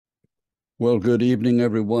Well, good evening,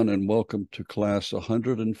 everyone, and welcome to class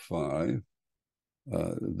 105.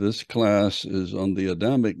 This class is on the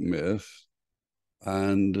Adamic myth,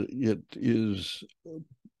 and it is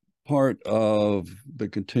part of the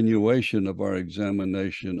continuation of our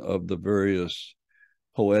examination of the various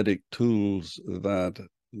poetic tools that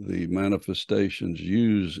the manifestations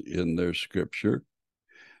use in their scripture.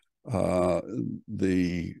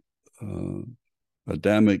 The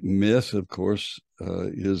Adamic myth, of course,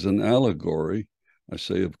 is an allegory. I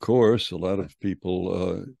say, of course, a lot of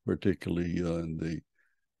people, particularly in the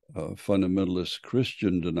fundamentalist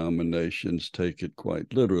Christian denominations, take it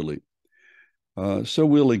quite literally. So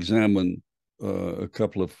we'll examine a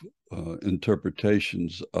couple of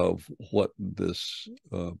interpretations of what this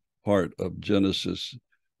part of Genesis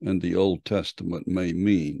and the Old Testament may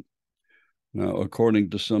mean. Now, according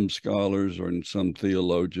to some scholars or in some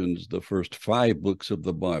theologians, the first 5 books of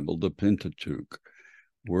the Bible, the Pentateuch,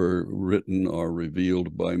 were written or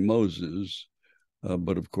revealed by Moses.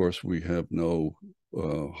 But of course, we have no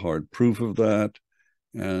hard proof of that.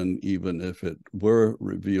 And even if it were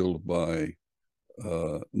revealed by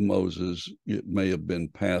Moses, it may have been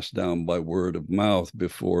passed down by word of mouth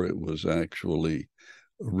before it was actually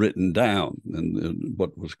written down, and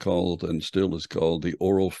what was called and still is called the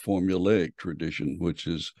oral formulaic tradition, which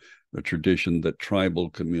is a tradition that tribal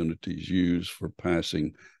communities use for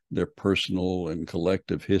passing their personal and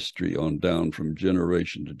collective history on down from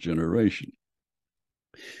generation to generation.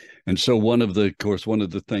 And so one of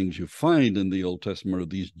the things you find in the Old Testament are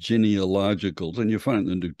these genealogicals, and you find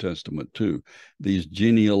in the New Testament too, these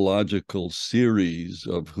genealogical series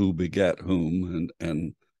of who begat whom,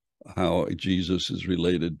 and how Jesus is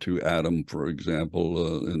related to Adam, for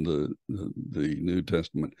example, in the New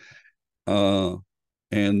Testament.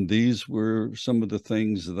 And these were some of the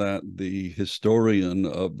things that the historian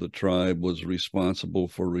of the tribe was responsible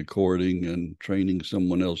for recording and training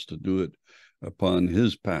someone else to do it upon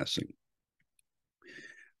his passing.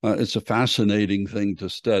 It's a fascinating thing to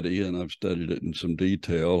study, and I've studied it in some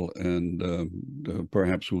detail, and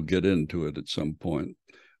perhaps we'll get into it at some point,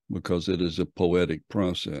 because it is a poetic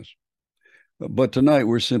process. But tonight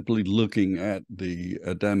we're simply looking at the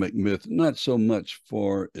Adamic myth, not so much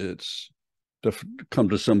for to come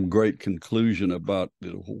to some great conclusion about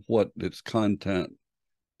what its content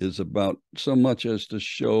is about, so much as to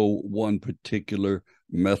show one particular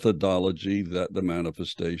methodology that the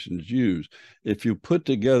manifestations use. If you put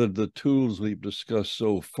together the tools we've discussed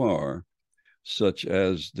so far, such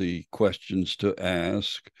as the questions to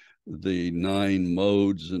ask, the 9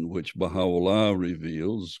 modes in which Baha'u'llah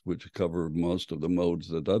reveals, which cover most of the modes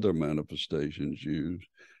that other manifestations use,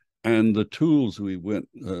 and the tools we went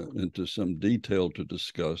into some detail to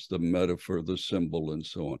discuss, the metaphor, the symbol, and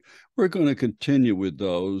so on. We're going to continue with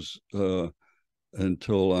those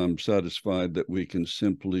until I'm satisfied that we can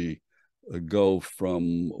simply go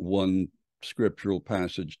from one scriptural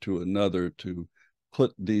passage to another to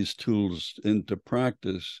put these tools into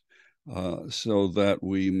practice, so that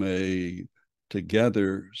we may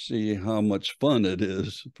together see how much fun it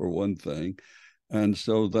is, for one thing, and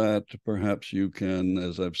so that perhaps you can,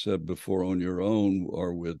 as I've said before, on your own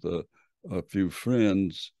or with a few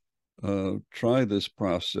friends, try this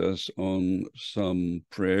process on some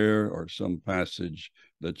prayer or some passage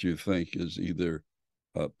that you think is either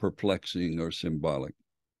perplexing or symbolic.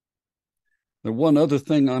 The one other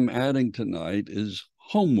thing I'm adding tonight is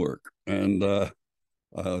homework, and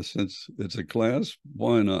since it's a class,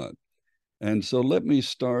 why not? And so let me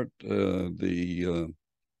start the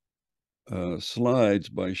slides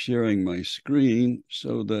by sharing my screen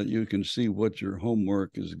so that you can see what your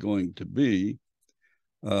homework is going to be.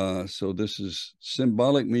 So this is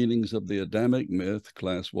Symbolic Meanings of the Adamic Myth,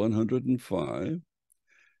 class 105.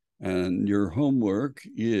 And your homework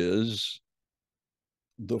is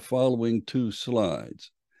the following 2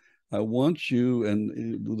 slides. I want you,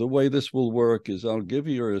 and the way this will work is I'll give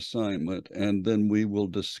you your assignment, and then we will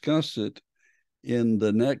discuss it in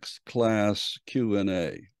the next class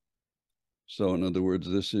Q&A. So in other words,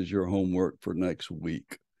 this is your homework for next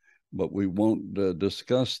week, but we won't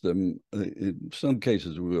discuss them. In some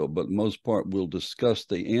cases we will, but most part we'll discuss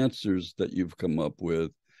the answers that you've come up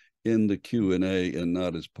with in the Q&A and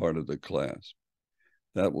not as part of the class.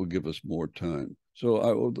 That will give us more time.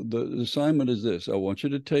 So the assignment is this. I want you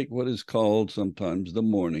to take what is called sometimes the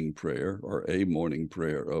morning prayer or a morning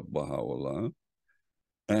prayer of Baha'u'llah,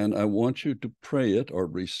 and I want you to pray it or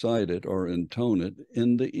recite it or intone it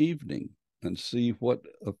in the evening and see what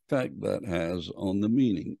effect that has on the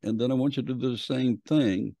meaning. And then I want you to do the same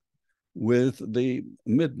thing with the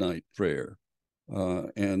midnight prayer.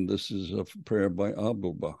 And this is a prayer by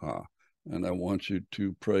Abdul Baha. And I want you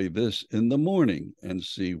to pray this in the morning and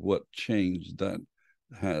see what change that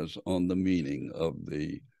has on the meaning of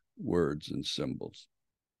the words and symbols.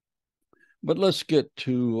 But let's get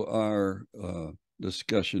to our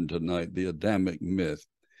discussion tonight, the Adamic myth.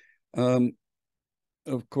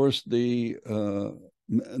 Of course, the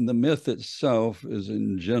myth itself is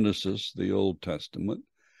in Genesis, the Old Testament,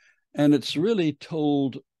 and it's really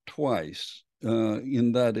told twice.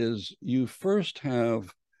 In that is, you first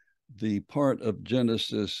have the part of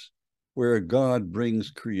Genesis where God brings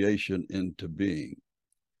creation into being.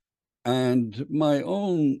 And my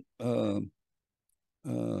own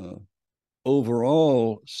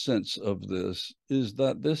overall sense of this is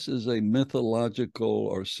that this is a mythological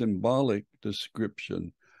or symbolic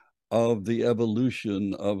description of the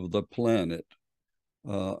evolution of the planet,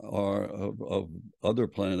 or of other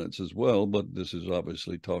planets as well, but this is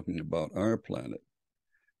obviously talking about our planet.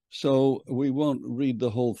 So we won't read the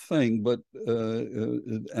whole thing, but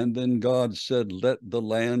and then God said, let the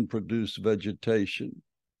land produce vegetation,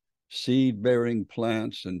 seed-bearing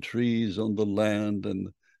plants and trees on the land, and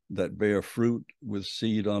that bear fruit with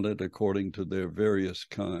seed on it according to their various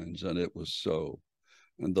kinds. And it was so.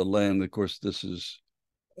 And the land, of course, this is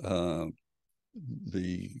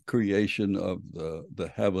the creation of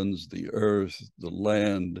the heavens, the earth, the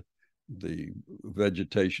land, the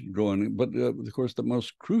vegetation growing. But of course, the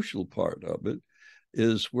most crucial part of it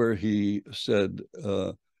is where he said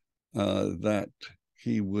that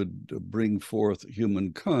he would bring forth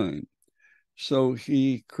humankind. So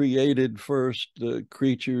he created first the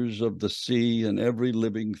creatures of the sea and every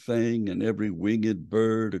living thing and every winged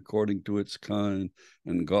bird according to its kind.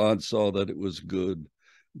 And God saw that it was good.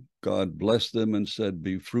 God blessed them and said,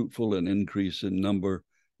 be fruitful and increase in number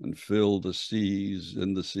and fill the seas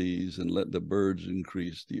and let the birds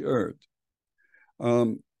increase the earth.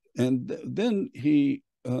 And then he,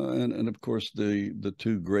 and of course, the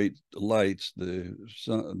two great lights, the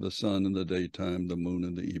sun in the daytime, the moon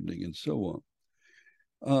in the evening, and so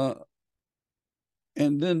on.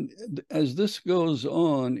 And then as this goes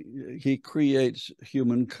on, he creates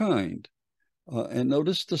humankind. And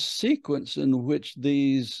notice the sequence in which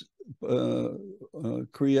these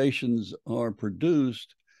creations are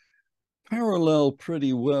produced parallel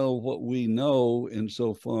pretty well what we know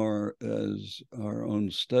insofar as our own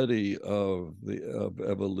study of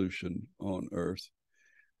evolution on Earth.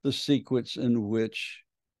 The sequence in which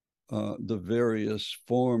the various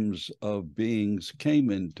forms of beings came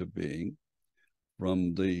into being,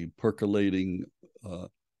 from the percolating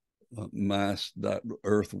mass that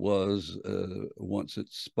Earth was once it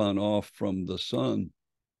spun off from the sun.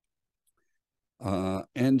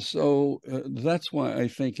 And so that's why I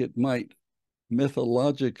think it might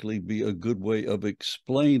mythologically be a good way of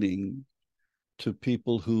explaining to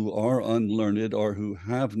people who are unlearned or who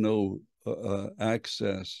have no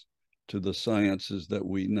access to the sciences that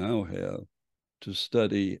we now have to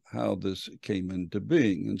study how this came into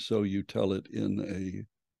being. And so you tell it in a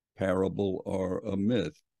parable or a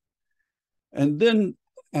myth. And then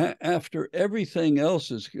after everything else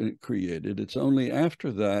is created, it's only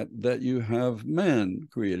after that that you have man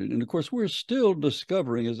created. And of course, we're still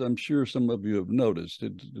discovering, as I'm sure some of you have noticed,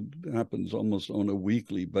 it happens almost on a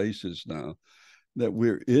weekly basis now, that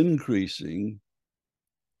we're increasing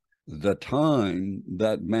the time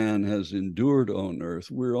that man has endured on Earth.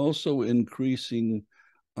 We're also increasing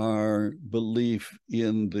our belief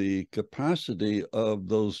in the capacity of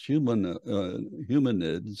those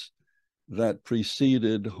humanids that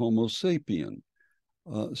preceded Homo sapien.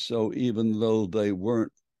 So even though they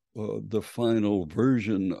weren't the final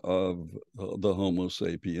version of the Homo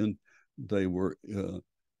sapien, they were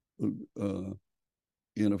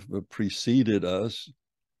preceded us.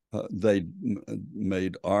 They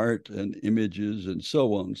made art and images and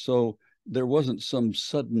so on. So there wasn't some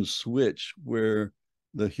sudden switch where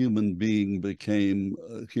the human being became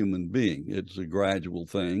a human being. It's a gradual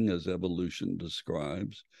thing, as evolution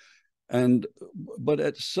describes. But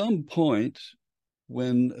at some point,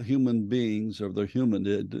 when human beings, or the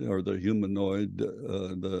humanid, or the humanoid,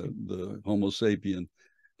 the Homo sapien,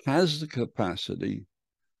 has the capacity,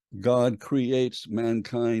 God creates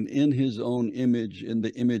mankind in his own image. In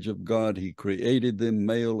the image of God, he created them,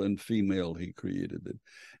 male and female, he created them.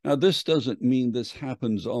 Now, this doesn't mean this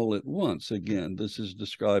happens all at once. Again, this is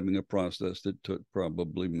describing a process that took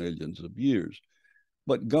probably millions of years.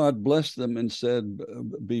 But God blessed them and said,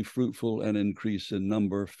 be fruitful and increase in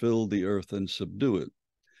number, fill the earth and subdue it,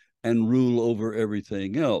 and rule over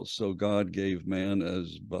everything else. So God gave man,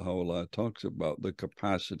 as Baha'u'llah talks about, the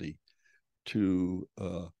capacity to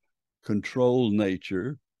control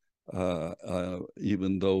nature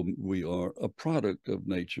even though we are a product of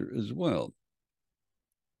nature as well.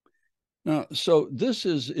 Now, so this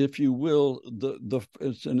is, if you will,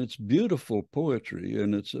 it's beautiful poetry,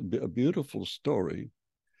 and it's a beautiful story.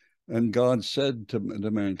 And God said to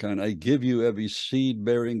mankind, I give you every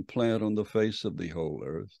seed-bearing plant on the face of the whole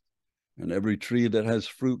earth, and every tree that has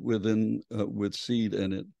fruit with seed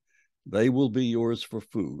in it. They will be yours for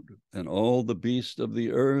food, and all the beasts of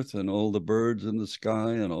the earth, and all the birds in the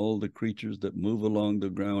sky, and all the creatures that move along the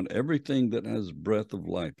ground, everything that has breath of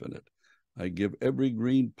life in it. I give every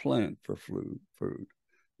green plant for food.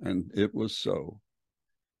 And it was so.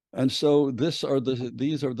 And so these are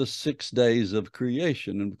the 6 days of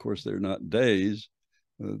creation. And of course, they're not days.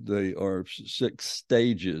 They are 6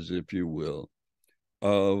 stages, if you will,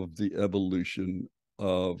 of the evolution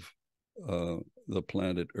of the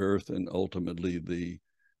planet Earth, and ultimately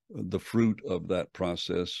the fruit of that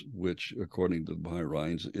process, which, according to the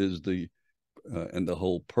Baha'i, is and the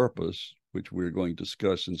whole purpose, which we're going to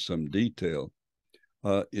discuss in some detail,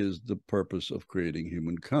 is the purpose of creating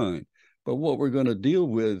humankind. But what we're going to deal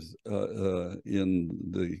with in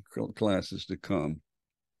the classes to come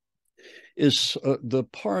is the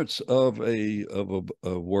parts of a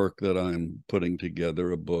work that I'm putting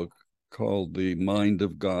together, a book called The Mind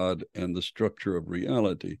of God and the Structure of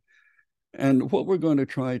Reality. And what we're going to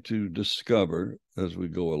try to discover as we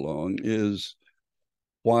go along is,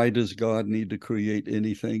 why does God need to create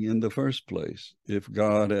anything in the first place? If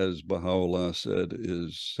God, as Baha'u'llah said,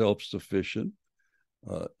 is self-sufficient,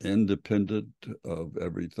 independent of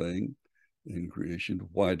everything in creation,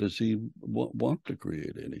 why does he want to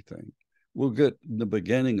create anything? We'll get the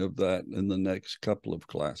beginning of that in the next couple of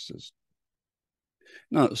classes.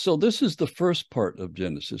 Now, so this is the first part of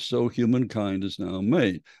Genesis. So humankind is now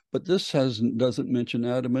made, but this doesn't mention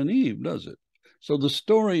Adam and Eve, does it? So the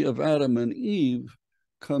story of Adam and Eve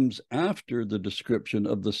comes after the description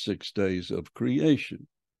of the 6 days of creation.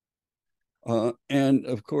 And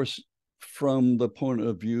of course, from the point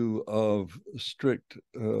of view of strict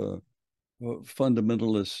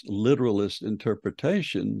fundamentalist, literalist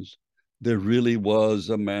interpretations, there really was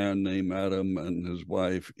a man named Adam and his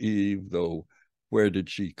wife Eve, though where did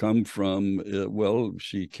she come from? Well,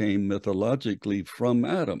 she came mythologically from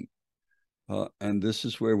Adam. And this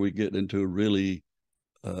is where we get into a really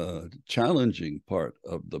challenging part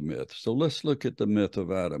of the myth. So let's look at the myth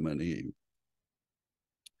of Adam and Eve.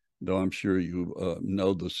 Though I'm sure you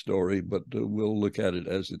know the story, but we'll look at it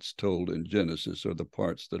as it's told in Genesis, or the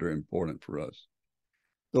parts that are important for us.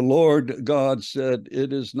 The Lord God said,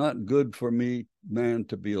 it is not good for man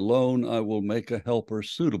to be alone. I will make a helper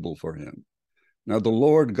suitable for him. Now the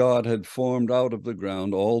Lord God had formed out of the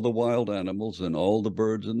ground all the wild animals and all the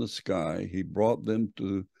birds in the sky. He brought them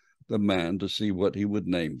to the man to see what he would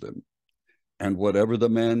name them. And whatever the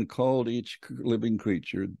man called each living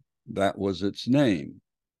creature, that was its name.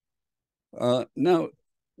 Now,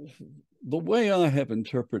 the way I have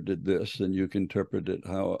interpreted this, and you can interpret it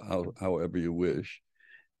however you wish,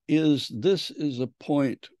 is this is a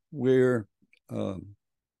point where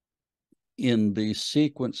in the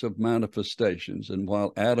sequence of manifestations, and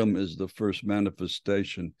while Adam is the first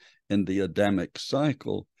manifestation in the Adamic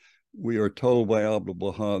cycle, we are told by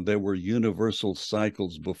Abdu'l-Baha there were universal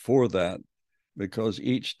cycles before that, because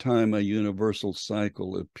each time a universal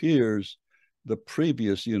cycle appears, the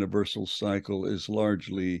previous universal cycle is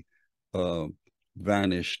largely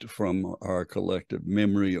vanished from our collective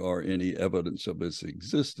memory or any evidence of its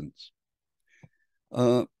existence.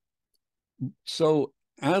 So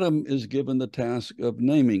Adam is given the task of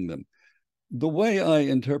naming them. The way I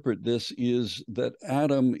interpret this is that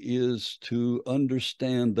Adam is to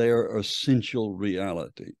understand their essential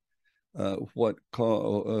reality, what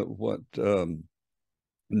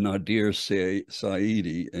Nadir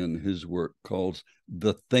Saidi in his work calls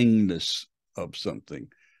the thingness of something,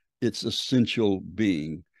 its essential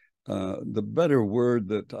being. The better word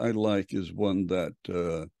that I like is one that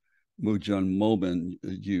Mujan Momin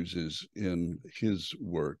uses in his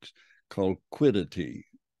works, called quiddity.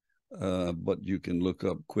 But you can look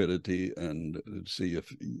up quiddity and see if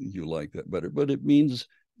you like that better. But it means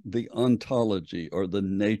the ontology, or the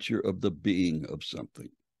nature of the being of something.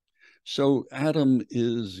 So Adam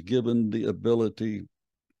is given the ability,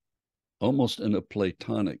 almost in a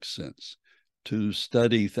Platonic sense, to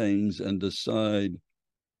study things and decide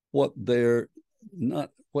what they're, not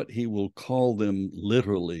what he will call them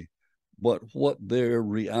literally, but what their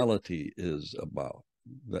reality is about,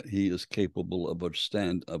 that he is capable of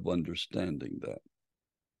understanding that.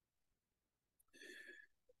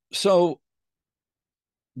 So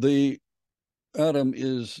Adam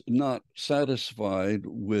is not satisfied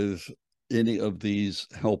with any of these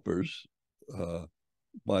helpers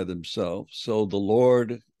by themselves. So the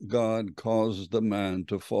Lord God caused the man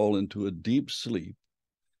to fall into a deep sleep.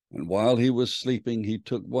 And while he was sleeping, he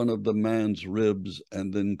took one of the man's ribs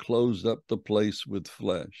and then closed up the place with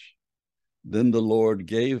flesh. Then the Lord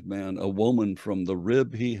gave man a woman from the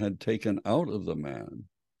rib he had taken out of the man,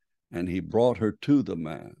 and he brought her to the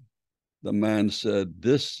man. The man said,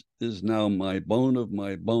 "This is now my bone of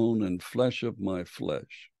my bone and flesh of my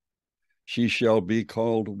flesh. She shall be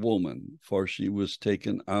called woman, for she was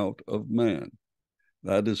taken out of man.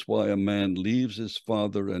 That is why a man leaves his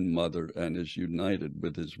father and mother and is united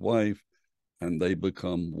with his wife, and they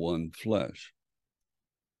become one flesh."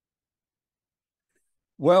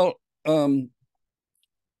 Well,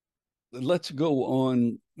 let's go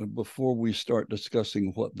on before we start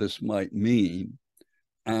discussing what this might mean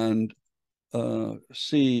and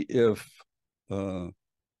see if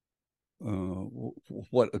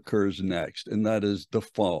what occurs next, and that is the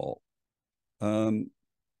fall. And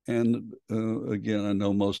again, I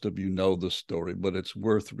know most of you know the story, but it's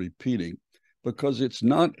worth repeating because it's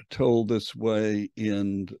not told this way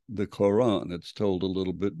in the Quran. It's told a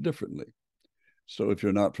little bit differently. So if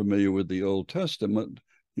you're not familiar with the Old Testament,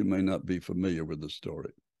 you may not be familiar with the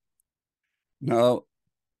story. Now,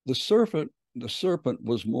 the serpent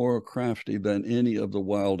was more crafty than any of the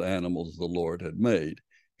wild animals the Lord had made.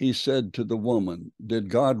 He said to the woman, "Did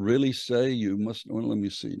God really say you must?" Well, let me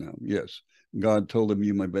see now. Yes, God told him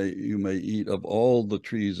you may eat of all the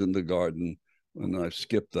trees in the garden, and I've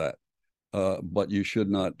skipped that. But you should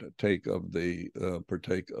not partake of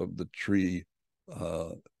the tree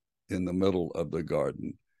in the middle of the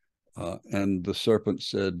garden. And the serpent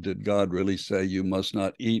said, "Did God really say you must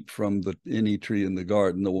not eat from any tree in the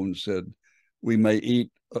garden?" The woman said, "We may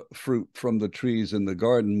eat fruit from the trees in the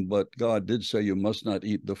garden, but God did say you must not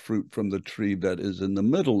eat the fruit from the tree that is in the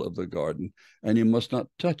middle of the garden, and you must not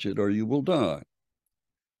touch it or you will die."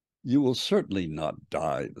 "You will certainly not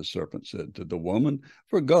die," the serpent said to the woman,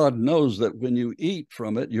 "for God knows that when you eat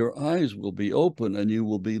from it, your eyes will be open and you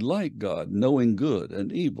will be like God, knowing good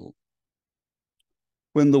and evil."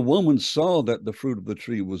 When the woman saw that the fruit of the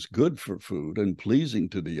tree was good for food and pleasing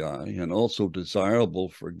to the eye and also desirable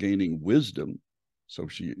for gaining wisdom, so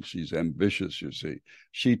she's ambitious, you see,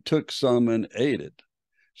 she took some and ate it.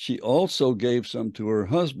 She also gave some to her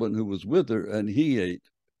husband who was with her, and he ate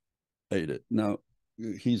it. Now,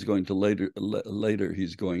 he's going to later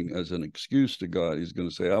he's going as an excuse to God. He's going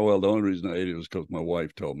to say, "Oh, well, the only reason I ate it was because my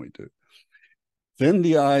wife told me to." Then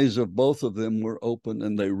the eyes of both of them were open,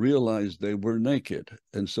 and they realized they were naked.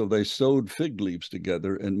 And so they sewed fig leaves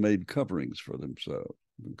together and made coverings for themselves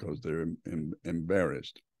because they're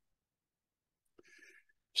embarrassed.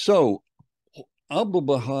 So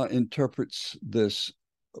Abdu'l-Baha interprets this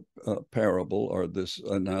parable or this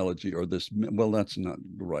analogy or this, well, that's not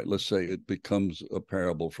right. Let's say it becomes a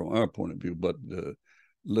parable from our point of view, but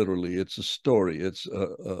literally it's a story. It's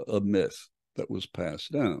a myth that was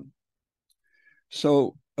passed down.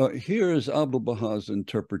 So here is Abdu'l-Baha's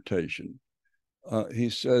interpretation. He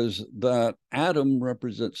says that Adam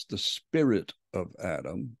represents the spirit of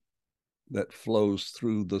Adam that flows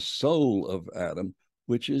through the soul of Adam,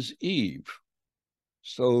 which is Eve.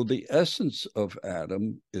 So the essence of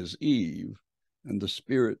Adam is Eve, and the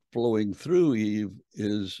spirit flowing through Eve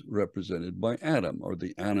is represented by Adam, or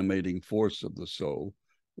the animating force of the soul,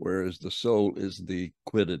 whereas the soul is the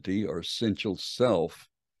quiddity or essential self,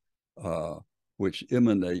 from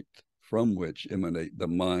which emanate the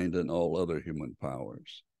mind and all other human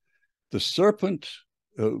powers. The serpent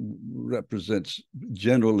represents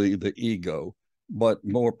generally the ego, but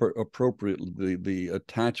more appropriately, the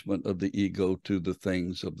attachment of the ego to the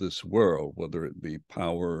things of this world, whether it be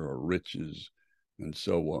power or riches and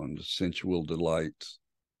so on, sensual delights.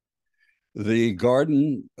 The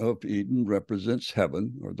Garden of Eden represents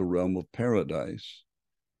heaven, or the realm of paradise.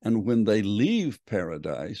 And when they leave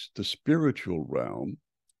paradise, the spiritual realm,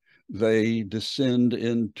 they descend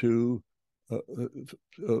into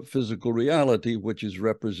physical reality, which is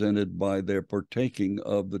represented by their partaking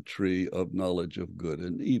of the tree of knowledge of good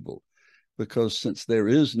and evil. Because since there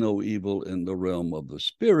is no evil in the realm of the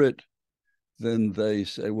spirit, then they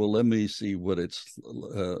say, well, let me see what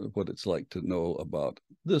it's like to know about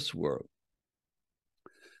this world.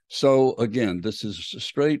 So again, this is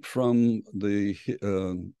straight from the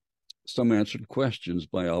Some Answered Questions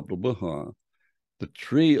by Abdu'l-Baha. The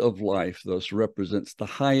tree of life thus represents the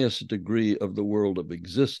highest degree of the world of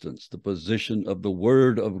existence, the position of the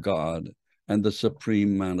Word of God and the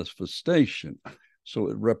supreme manifestation. So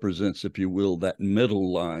it represents, if you will, that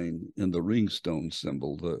middle line in the ringstone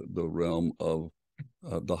symbol, the realm of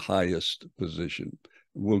the highest position.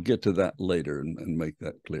 We'll get to that later and make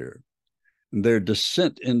that clear. Their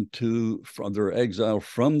descent from their exile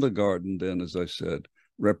from the garden, then, as I said,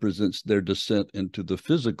 represents their descent into the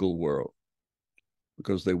physical world,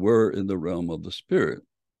 because they were in the realm of the spirit.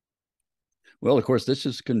 Well, of course, this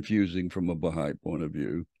is confusing from a Baha'i point of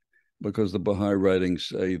view, because the Baha'i writings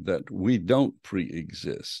say that we don't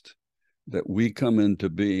pre-exist, that we come into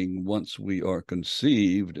being once we are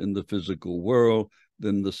conceived in the physical world.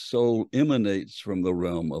 Then the soul emanates from the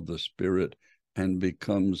realm of the spirit and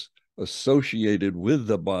becomes associated with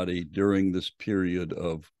the body during this period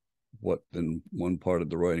of what in one part of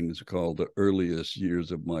the writing is called the earliest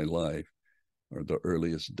years of my life, or the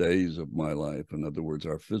earliest days of my life. In other words,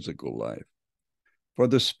 our physical life. For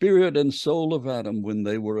the spirit and soul of Adam, when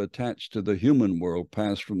they were attached to the human world,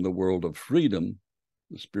 passed from the world of freedom,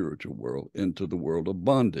 the spiritual world, into the world of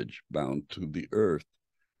bondage, bound to the earth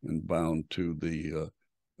and bound to the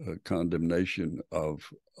condemnation of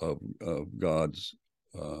God's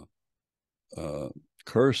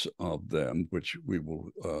curse of them, which we will,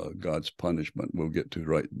 God's punishment, we'll get to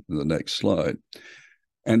right in the next slide.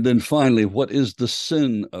 And then finally, what is the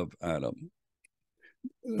sin of Adam?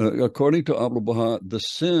 According to Abdu'l-Baha, the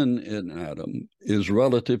sin in Adam is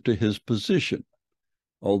relative to his position,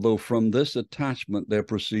 although from this attachment there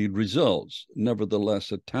proceed results.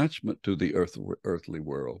 Nevertheless, attachment to the earthly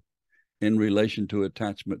world in relation to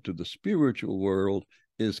attachment to the spiritual world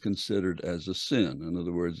is considered as a sin. In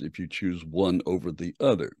other words, if you choose one over the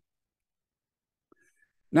other.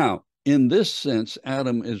 Now, in this sense,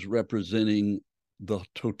 Adam is representing the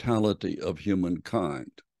totality of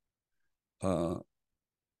humankind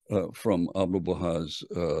from Abdu'l-Baha's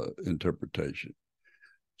interpretation.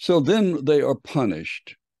 So then they are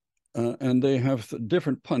punished, and they have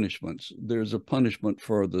different punishments. There's a punishment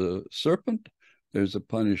for the serpent, there's a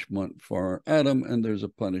punishment for Adam, and there's a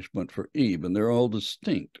punishment for Eve, and they're all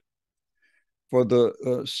distinct. For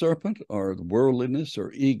the serpent, or worldliness,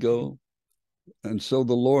 or ego, and so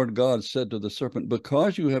the Lord God said to the serpent,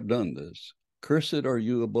 because you have done this, cursed are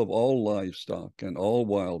you above all livestock and all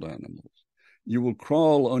wild animals. You will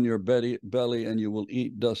crawl on your belly, and you will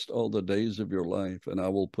eat dust all the days of your life, and I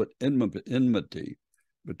will put enmity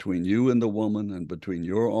between you and the woman, and between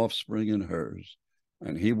your offspring and hers,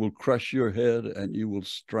 and he will crush your head, and you will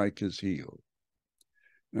strike his heel.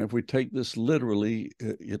 Now, if we take this literally,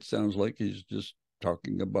 it sounds like he's just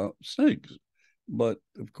talking about snakes. But,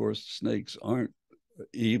 of course, snakes aren't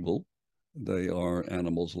evil. They are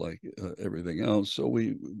animals like everything else. So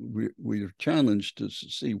we are challenged to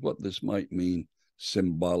see what this might mean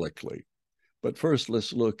symbolically. But first,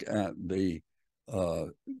 let's look at the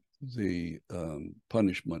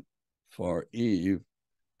punishment for Eve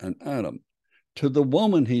and Adam. To the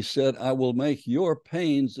woman, he said, I will make your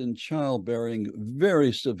pains in childbearing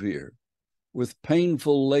very severe. With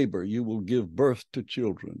painful labor, you will give birth to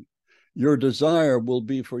children. Your desire will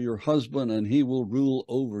be for your husband, and he will rule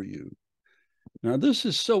over you. Now, this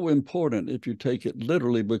is so important if you take it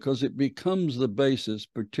literally, because it becomes the basis,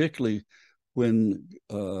 particularly when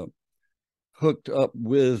hooked up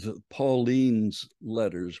with Pauline's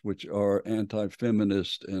letters, which are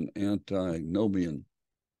anti-feminist and antinomian,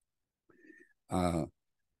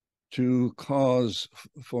 to cause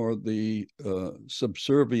for the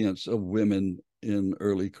subservience of women in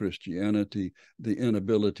early Christianity, the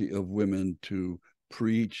inability of women to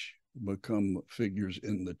preach, become figures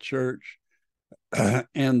in the church,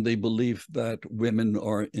 and the belief that women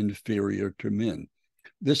are inferior to men.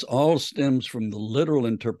 This all stems from the literal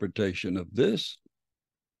interpretation of this,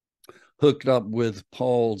 hooked up with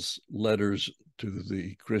Paul's letters to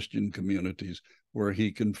the Christian communities, where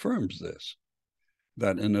he confirms this,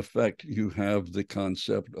 that in effect you have the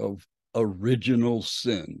concept of original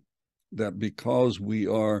sin, that because we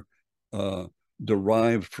are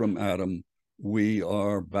derived from Adam, we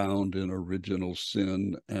are bound in original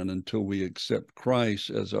sin, and until we accept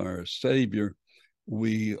Christ as our Savior,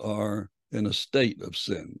 we are in a state of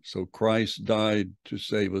sin. So Christ died to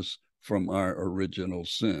save us from our original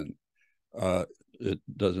sin. It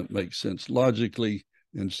doesn't make sense logically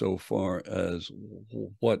insofar as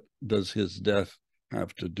what does his death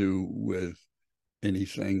have to do with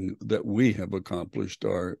anything that we have accomplished,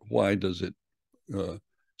 or why does it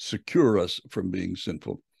secure us from being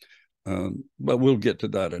sinful? But we'll get to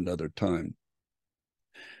that another time.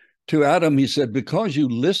 To Adam, he said, because you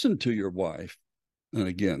listened to your wife, and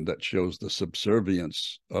again, that shows the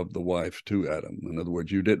subservience of the wife to Adam. In other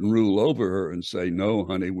words, you didn't rule over her and say, no,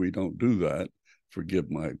 honey, we don't do that. Forgive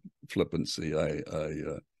my flippancy.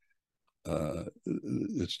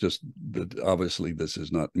 It's just that obviously this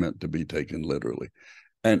is not meant to be taken literally.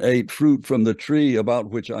 and ate fruit from the tree about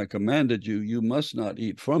which I commanded you, you must not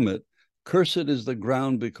eat from it. Cursed is the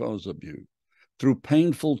ground because of you. Through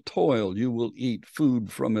painful toil, you will eat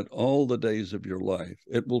food from it all the days of your life.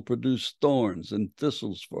 It will produce thorns and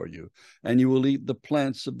thistles for you, and you will eat the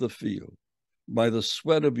plants of the field. By the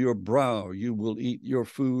sweat of your brow, you will eat your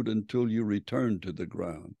food until you return to the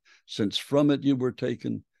ground, since from it you were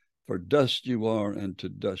taken, for dust you are, and to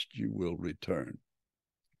dust you will return.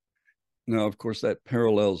 Now, of course, that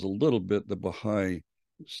parallels a little bit the Baha'i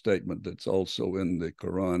statement that's also in the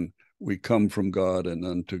Quran. We come from God, and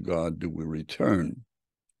unto God do we return.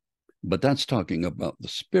 But that's talking about the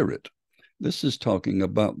spirit. This is talking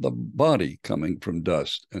about the body coming from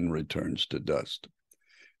dust and returns to dust.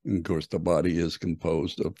 And of course, the body is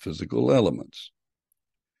composed of physical elements.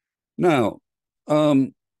 Now, we're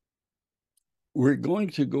going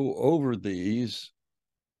to go over these,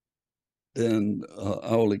 and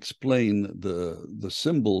I'll explain the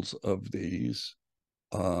symbols of these,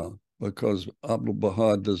 because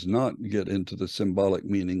Abdu'l-Baha does not get into the symbolic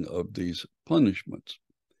meaning of these punishments.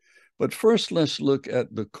 But first, let's look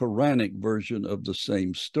at the Quranic version of the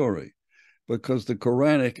same story, because the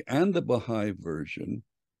Quranic and the Baha'i version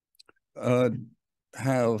have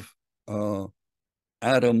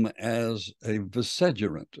Adam as a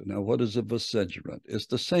vicegerent. Now, what is a vicegerent? It's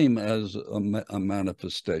the same as a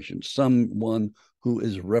manifestation, someone who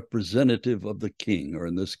is representative of the king, or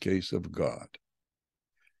in this case, of God.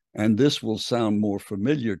 And this will sound more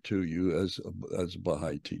familiar to you as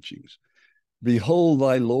Baha'i teachings. Behold,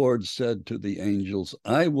 thy Lord said to the angels,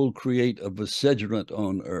 I will create a vicegerent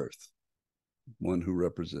on earth, one who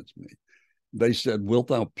represents me. They said, wilt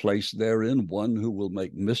thou place therein one who will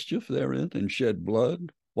make mischief therein and shed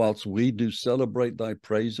blood, whilst we do celebrate thy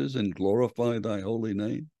praises and glorify thy holy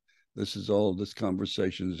name? This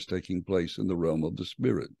conversation is taking place in the realm of the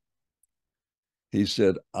spirit. He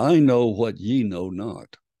said, I know what ye know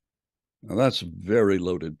not. Now that's a very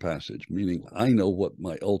loaded passage, meaning I know what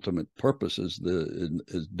my ultimate purpose is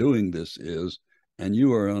doing this is, and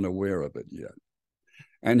you are unaware of it yet.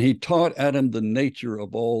 And he taught Adam the nature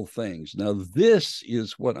of all things. Now, this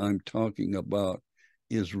is what I'm talking about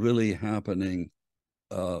is really happening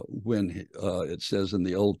when it says in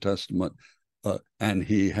the Old Testament, and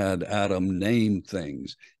he had Adam name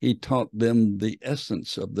things. He taught them the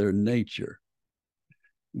essence of their nature.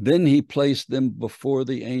 Then he placed them before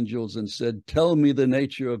the angels and said, tell me the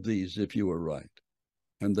nature of these, if you are right.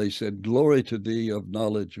 And they said, glory to thee, of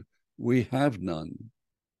knowledge we have none.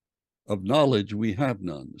 Of knowledge we have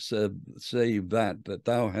none, save that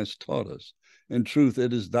thou hast taught us. In truth,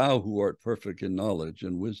 it is thou who art perfect in knowledge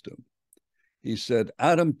and wisdom. He said,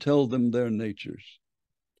 Adam, tell them their natures.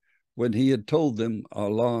 When he had told them,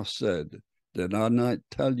 Allah said, did I not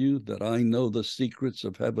tell you that I know the secrets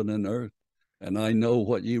of heaven and earth, and I know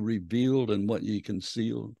what ye revealed and what ye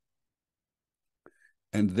concealed?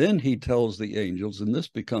 And then he tells the angels, and this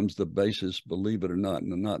becomes the basis, believe it or not,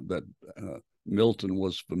 and not that Milton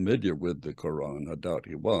was familiar with the Quran, I doubt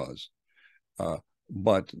he was,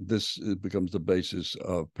 but this becomes the basis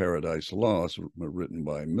of Paradise Lost, written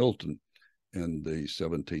by Milton in the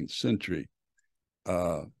 17th century,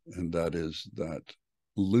 and that is that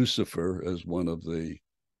Lucifer, as one of the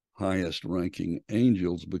highest ranking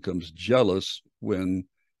angels, becomes jealous when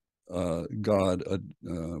God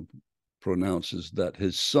pronounces that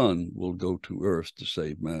his son will go to earth to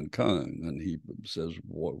save mankind. And he says,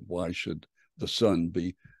 why should the son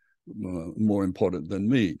be more important than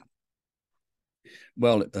me?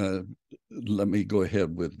 Well, let me go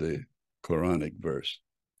ahead with the Quranic verse.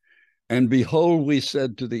 And behold, we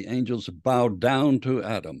said to the angels, bow down to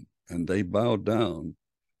Adam, and they bowed down.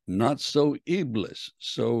 Not so Iblis.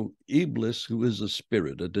 So Iblis, who is a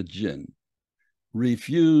spirit, a jinn,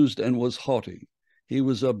 refused and was haughty. He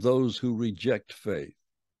was of those who reject faith.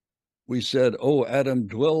 We said, O Adam,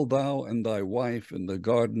 dwell thou and thy wife in the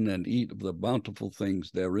garden and eat of the bountiful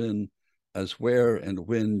things therein, as where and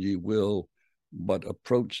when ye will, but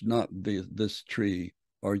approach not this tree,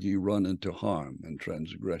 or ye run into harm and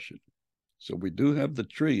transgression. So we do have the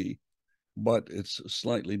tree, but it's a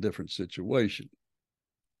slightly different situation.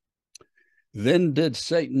 Then did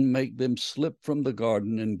Satan make them slip from the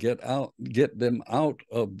garden and get them out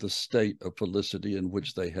of the state of felicity in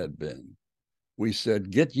which they had been. We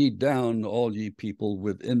said, get ye down, all ye people,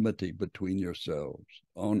 with enmity between yourselves.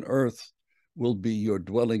 On earth will be your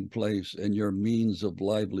dwelling place and your means of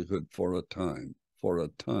livelihood for a time,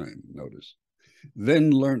 notice.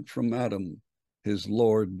 Then learnt from Adam, his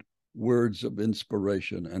Lord, words of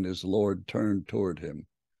inspiration, and his Lord turned toward him,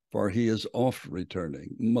 for he is oft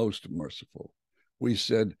returning, most merciful. We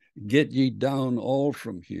said, get ye down all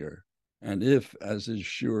from here. And if, as is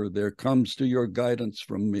sure, there comes to your guidance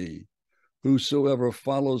from me, whosoever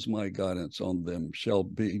follows my guidance on them shall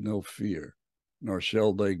be no fear, nor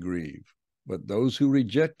shall they grieve. But those who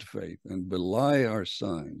reject faith and belie our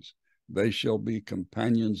signs, they shall be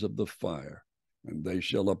companions of the fire, and they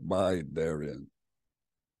shall abide therein.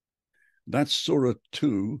 That's Surah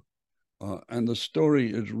 2, and the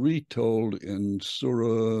story is retold in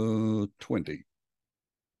Surah 20.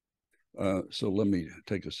 So let me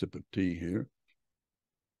take a sip of tea here.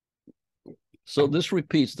 So this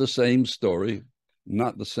repeats the same story,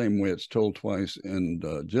 not the same way it's told twice in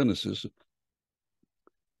Genesis,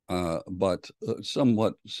 but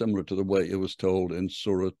somewhat similar to the way it was told in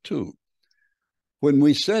Surah 2. When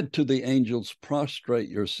we said to the angels, prostrate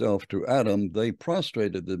yourself to Adam, they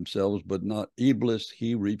prostrated themselves, but not Iblis,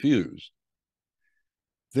 he refused.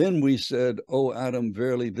 Then we said, O Adam,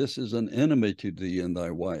 verily this is an enemy to thee and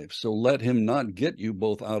thy wife. So let him not get you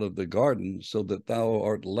both out of the garden, so that thou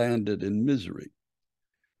art landed in misery.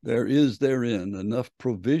 There is therein enough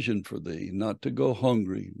provision for thee, not to go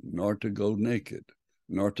hungry, nor to go naked,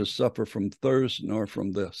 nor to suffer from thirst, nor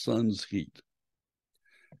from the sun's heat.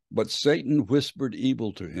 But Satan whispered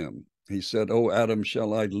evil to him. He said, O Adam,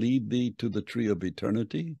 shall I lead thee to the tree of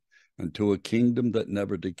eternity, and to a kingdom that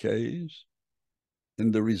never decays?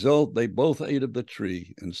 In the result, they both ate of the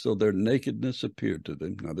tree, and so their nakedness appeared to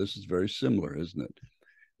them. Now, this is very similar, isn't it?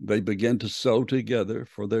 They began to sew together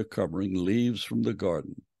for their covering leaves from the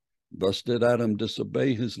garden. Thus did Adam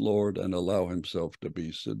disobey his Lord and allow himself to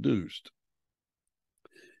be seduced.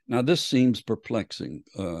 Now, this seems perplexing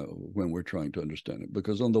when we're trying to understand it,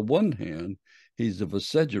 because on the one hand, he's a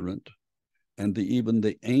vicegerent, and even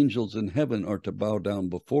the angels in heaven are to bow down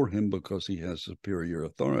before him because he has superior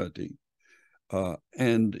authority.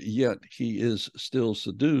 And yet he is still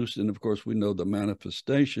seduced. And of course, we know the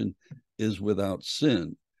manifestation is without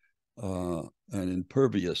sin and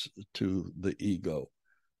impervious to the ego.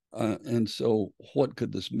 And so what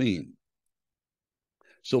could this mean?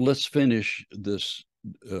 So let's finish this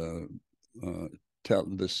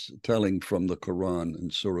telling from the Quran in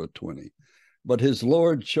Surah 20. But his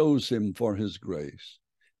Lord chose him for his grace.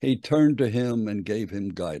 He turned to him and gave him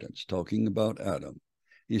guidance, talking about Adam.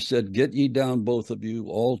 He said, get ye down, both of you,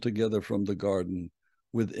 all together from the garden,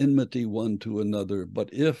 with enmity one to another. But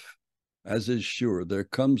if, as is sure, there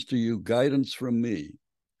comes to you guidance from me,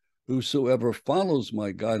 whosoever follows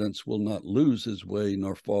my guidance will not lose his way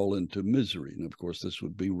nor fall into misery. And of course, this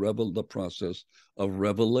would be the process of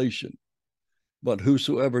revelation. But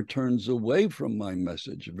whosoever turns away from my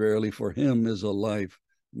message, verily for him is a life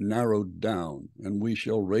narrowed down, and we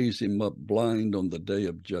shall raise him up blind on the day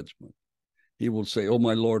of judgment. He will say, O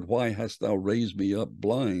my Lord, why hast thou raised me up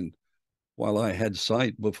blind while I had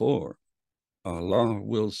sight before? Allah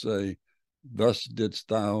will say, thus didst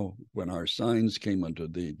thou, when our signs came unto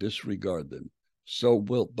thee, disregard them. So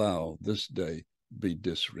wilt thou this day be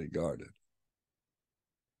disregarded.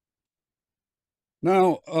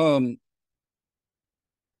 Now,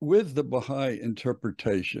 with the Baha'i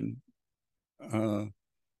interpretation,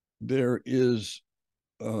 there is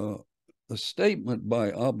a statement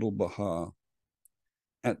by Abdul Baha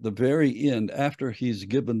at the very end, after he's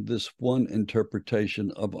given this one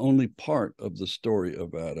interpretation of only part of the story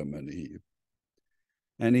of Adam and Eve.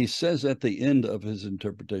 And he says at the end of his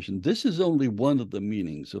interpretation, this is only one of the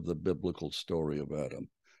meanings of the biblical story of Adam.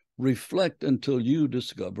 Reflect until you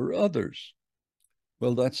discover others.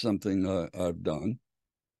 Well, that's something I've done,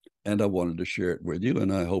 and I wanted to share it with you,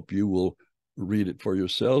 and I hope you will read it for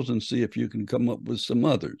yourselves and see if you can come up with some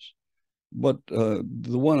others. But the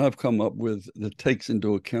one I've come up with that takes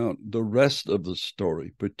into account the rest of the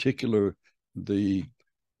story, particularly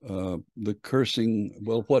the cursing,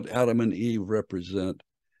 well, what Adam and Eve represent,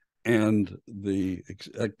 and the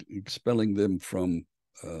expelling them from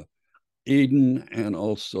Eden, and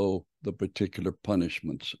also the particular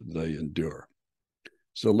punishments they endure.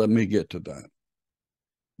 So let me get to that.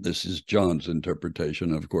 This is John's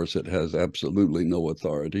interpretation. Of course, it has absolutely no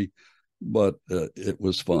authority, but it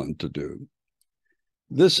was fun to do.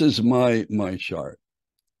 This is my chart.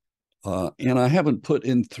 And I haven't put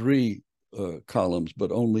in 3 columns,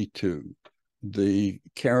 but only 2. The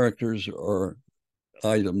characters or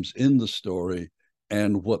items in the story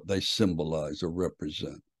and what they symbolize or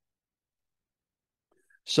represent.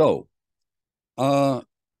 So,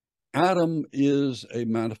 Adam is a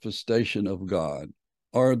manifestation of God,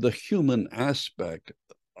 or the human aspect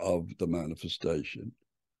of the manifestation,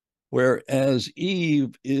 whereas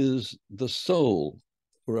Eve is the soul,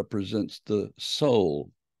 represents the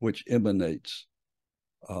soul which emanates.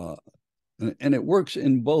 And it works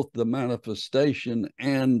in both the manifestation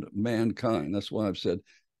and mankind. That's why I've said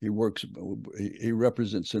He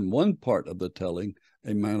represents in one part of the telling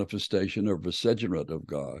a manifestation or visegerate of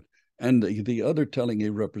God, and the other telling he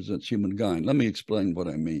represents humankind. Let me explain what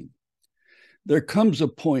I mean. There comes a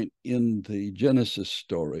point in the Genesis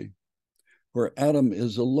story where Adam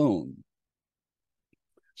is alone.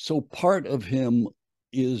 So part of him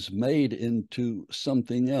is made into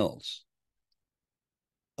something else.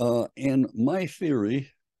 And my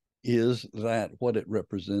theory is that what it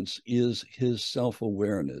represents is his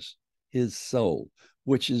self-awareness, his soul,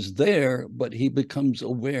 which is there, but he becomes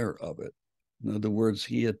aware of it. In other words,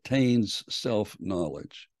 he attains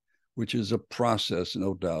self-knowledge, which is a process,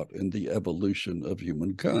 no doubt, in the evolution of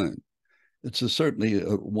humankind. It's certainly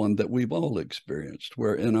one that we've all experienced,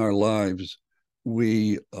 where in our lives,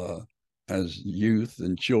 we, as youth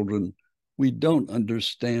and children, we don't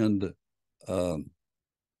understand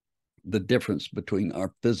the difference between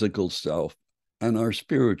our physical self and our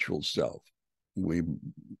spiritual self. We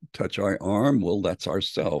touch our arm, well, that's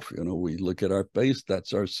ourself. We look at our face,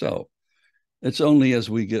 that's ourself. It's only as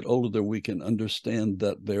we get older we can understand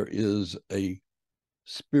that there is a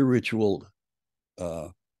spiritual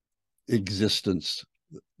existence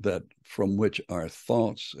that from which our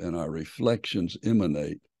thoughts and our reflections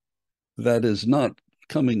emanate, that is not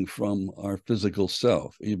coming from our physical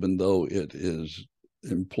self, even though it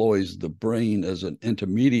employs the brain as an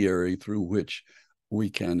intermediary through which we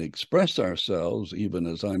can express ourselves. Even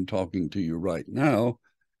as I'm talking to you right now,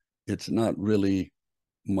 it's not really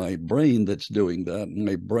my brain that's doing that.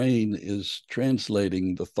 My brain is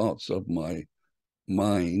translating the thoughts of my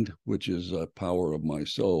mind, which is a power of my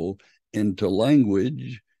soul, into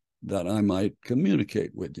language that I might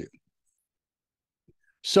communicate with you.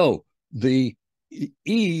 So the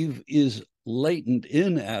Eve is latent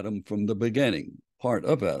in Adam from the beginning, part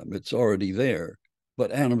of Adam. It's already there,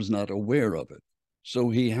 but Adam's not aware of it. So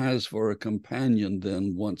he has for a companion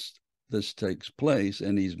then, once this takes place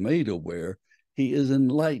and he's made aware, he is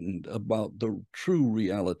enlightened about the true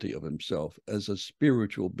reality of himself as a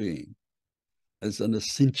spiritual being, as an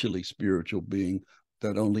essentially spiritual being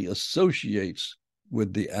that only associates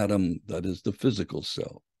with the Adam that is the physical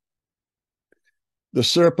self. The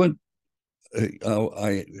serpent,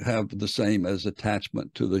 I have the same as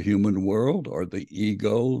attachment to the human world, or the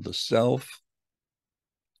ego, the self,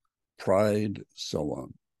 pride, so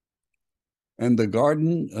on. And the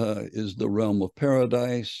garden is the realm of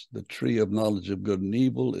paradise. The tree of knowledge of good and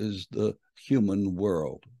evil is the human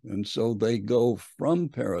world. And so they go from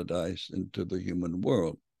paradise into the human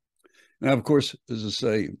world. Now, of course, as I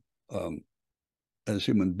say, as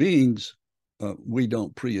human beings, we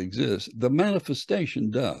don't pre-exist. The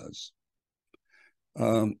manifestation does.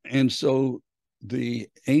 And so the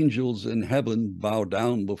angels in heaven bow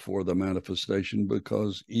down before the manifestation,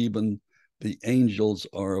 because even the angels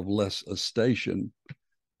are of less station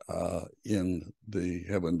in the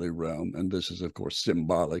heavenly realm. And this is, of course,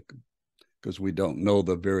 symbolic, because we don't know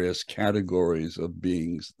the various categories of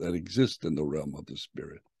beings that exist in the realm of the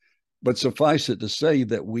spirit. But suffice it to say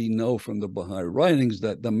that we know from the Baha'i writings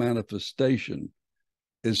that the manifestation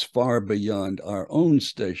is far beyond our own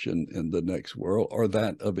station in the next world or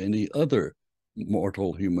that of any other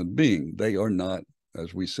mortal human being. They are not,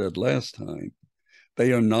 as we said last time,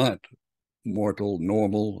 they are not mortal,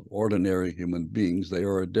 normal, ordinary human beings. They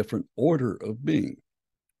are a different order of being.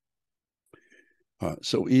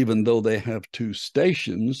 So even though they have two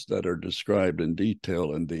stations that are described in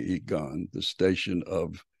detail in the Igan, the station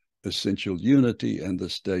of essential unity and the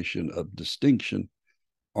station of distinction,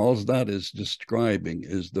 all that is describing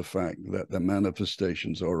is the fact that the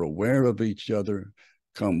manifestations are aware of each other,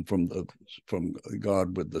 come from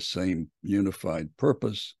God with the same unified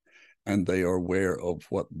purpose, and they are aware of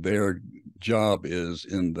what their job is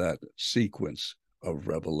in that sequence of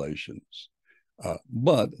revelations.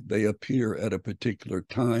 But they appear at a particular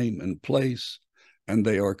time and place, and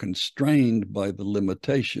they are constrained by the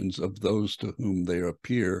limitations of those to whom they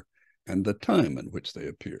appear and the time in which they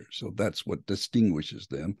appear. So that's what distinguishes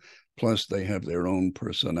them. Plus, they have their own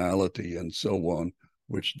personality and so on,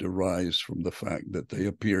 which derives from the fact that they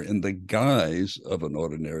appear in the guise of an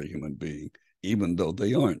ordinary human being, even though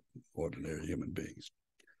they aren't ordinary human beings.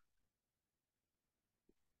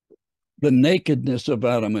 The nakedness of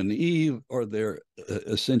Adam and Eve, or their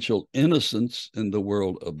essential innocence in the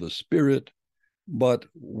world of the spirit, but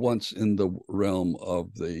once in the realm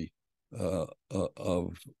of the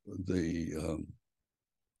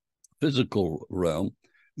physical realm,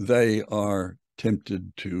 they are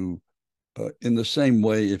tempted to, in the same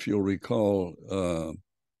way, if you'll recall,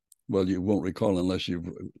 well, you won't recall unless you've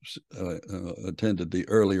attended the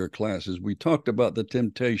earlier classes, we talked about the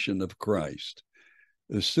temptation of Christ.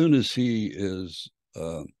 As soon as he is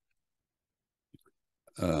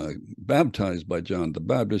baptized by John the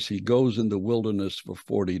Baptist, he goes in the wilderness for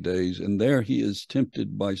 40 days, and there he is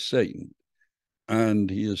tempted by Satan. And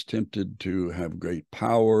he is tempted to have great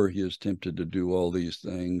power. He is tempted to do all these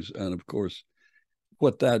things. And of course,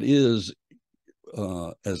 what that is,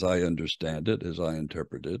 as I understand it, as I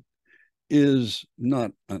interpret it, is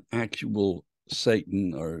not an actual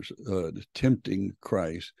Satan or tempting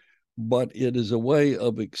Christ, but it is a way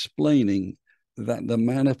of explaining that the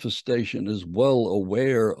manifestation is well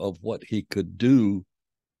aware of what he could do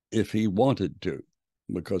if he wanted to,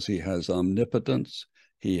 because he has omnipotence,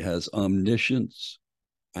 he has omniscience,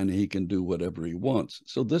 and he can do whatever he wants.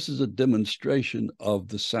 So this is a demonstration of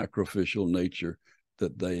the sacrificial nature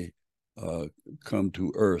that they come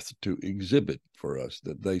to earth to exhibit for us,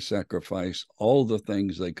 that they sacrifice all the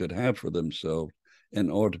things they could have for themselves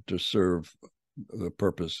in order to serve the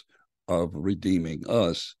purpose of redeeming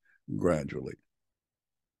us gradually.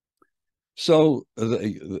 So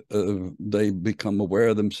they become aware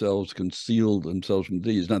of themselves, conceal themselves from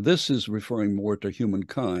these. Now, this is referring more to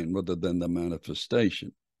humankind rather than the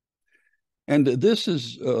manifestation. And this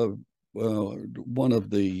is one of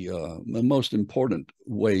the most important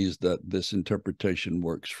ways that this interpretation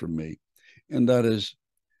works for me. And that is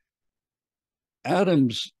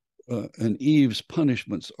Adam's and Eve's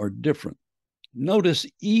punishments are different. Notice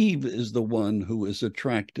Eve is the one who is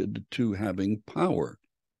attracted to having power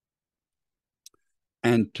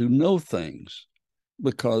and to know things,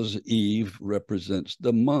 because Eve represents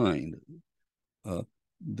the mind,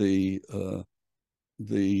 the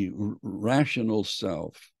rational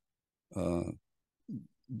self, the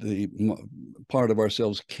part of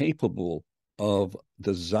ourselves capable of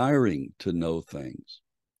desiring to know things.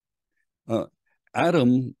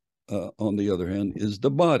 Adam, on the other hand, is the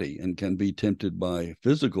body and can be tempted by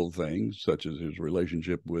physical things, such as his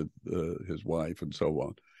relationship with his wife and so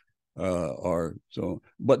on.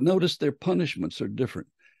 But notice their punishments are different.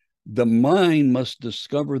 The mind must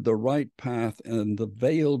discover the right path and the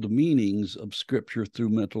veiled meanings of Scripture through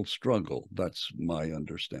mental struggle. That's my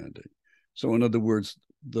understanding. So in other words,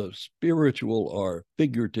 the spiritual or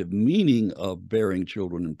figurative meaning of bearing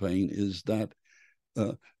children in pain is that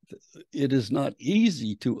it is not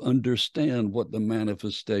easy to understand what the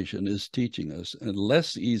manifestation is teaching us, and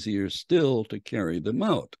less easier still to carry them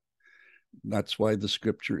out. That's why the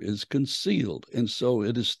Scripture is concealed. And so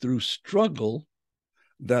it is through struggle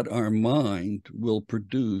that our mind will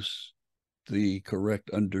produce the correct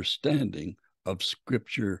understanding of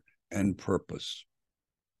Scripture and purpose.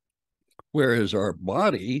 Whereas our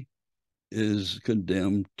body is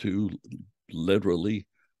condemned to literally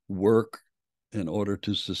work in order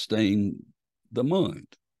to sustain the mind.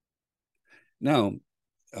 Now,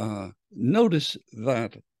 notice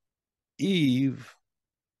that Eve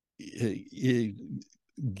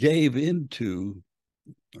gave into,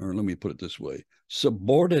 or let me put it this way,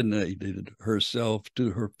 subordinated herself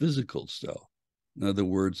to her physical self. In other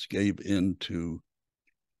words, gave into,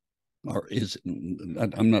 or is,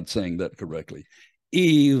 I'm not saying that correctly.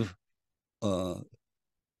 Eve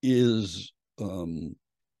is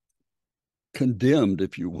condemned,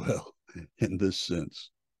 if you will, in this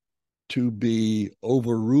sense, to be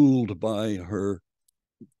overruled by her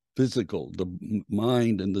physical. The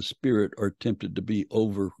mind and the spirit are tempted to be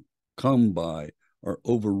overcome by or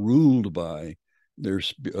overruled by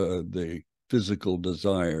the physical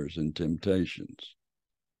desires and temptations.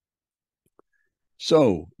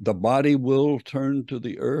 So the body will turn to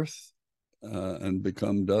the earth and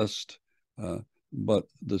become dust, but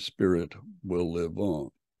the spirit will live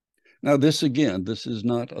on. Now, this is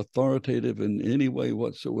not authoritative in any way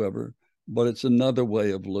whatsoever, but it's another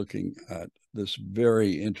way of looking at this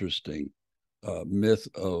very interesting myth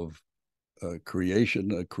of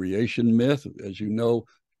creation, a creation myth. As you know,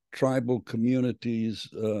 tribal communities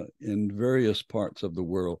in various parts of the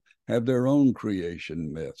world have their own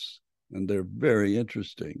creation myths, and they're very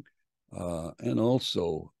interesting and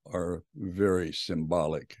also are very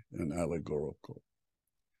symbolic and allegorical.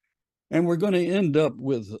 And we're going to end up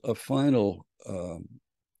with a final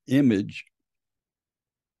image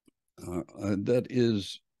that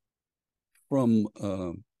is from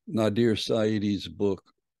Nadir Sa'idi's book,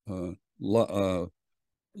 Logic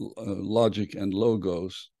and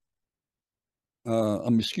Logos.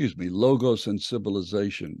 Logos and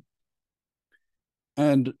Civilization.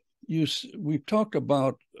 And we've talked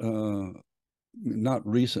about, not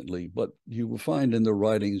recently, but you will find in the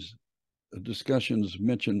writings discussions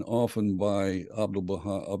mentioned often by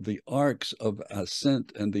Abdu'l-Baha of the arcs of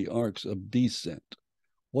ascent and the arcs of descent.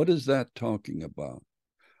 What is that talking about?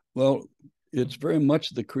 Well, it's very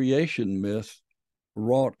much the creation myth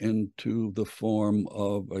wrought into the form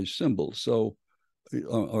of a symbol, so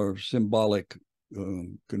or symbolic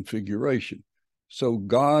configuration. So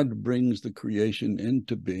God brings the creation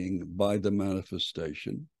into being by the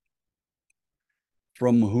manifestation,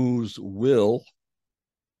 from whose will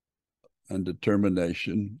and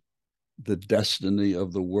determination the destiny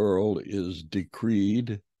of the world is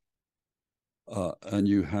decreed. And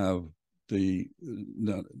you have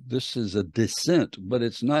now, this is a descent, but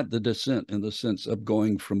it's not the descent in the sense of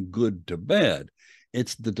going from good to bad.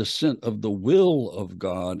 It's the descent of the will of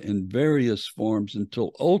God in various forms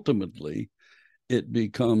until ultimately it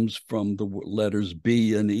becomes from the letters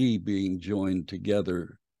B and E being joined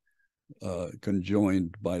together,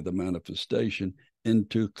 conjoined by the manifestation,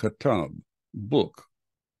 into Kitab, book,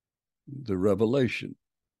 the revelation.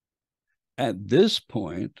 At this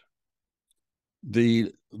point,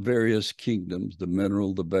 the various kingdoms, the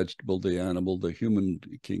mineral, the vegetable, the animal, the human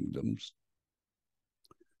kingdoms,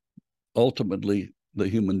 ultimately the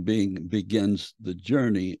human being begins the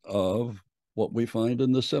journey of what we find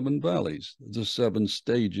in the seven valleys, the seven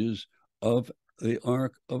stages of the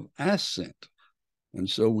arc of ascent. And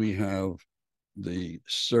so we have the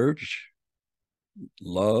search,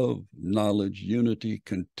 love, knowledge, unity,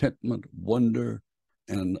 contentment, wonder,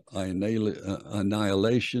 and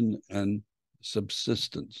annihilation and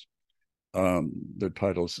subsistence. Their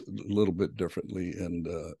titles a little bit differently in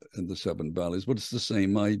the seven valleys, but it's the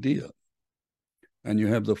same idea. And you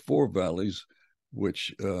have the four valleys,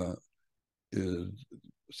 which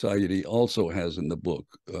Sayedi also has in the book,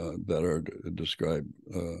 that are described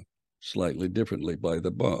slightly differently by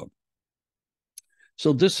the Bab.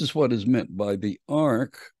 So this is what is meant by the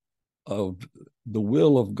arc of the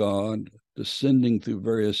will of God descending through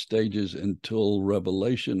various stages until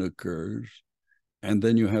revelation occurs. And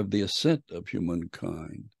then you have the ascent of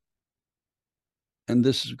humankind. And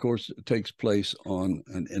this, of course, takes place on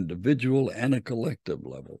an individual and a collective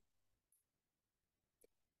level.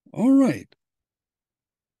 All right.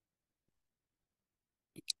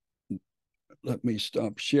 Let me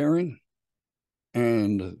stop sharing.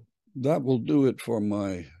 And that will do it for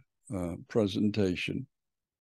my presentation.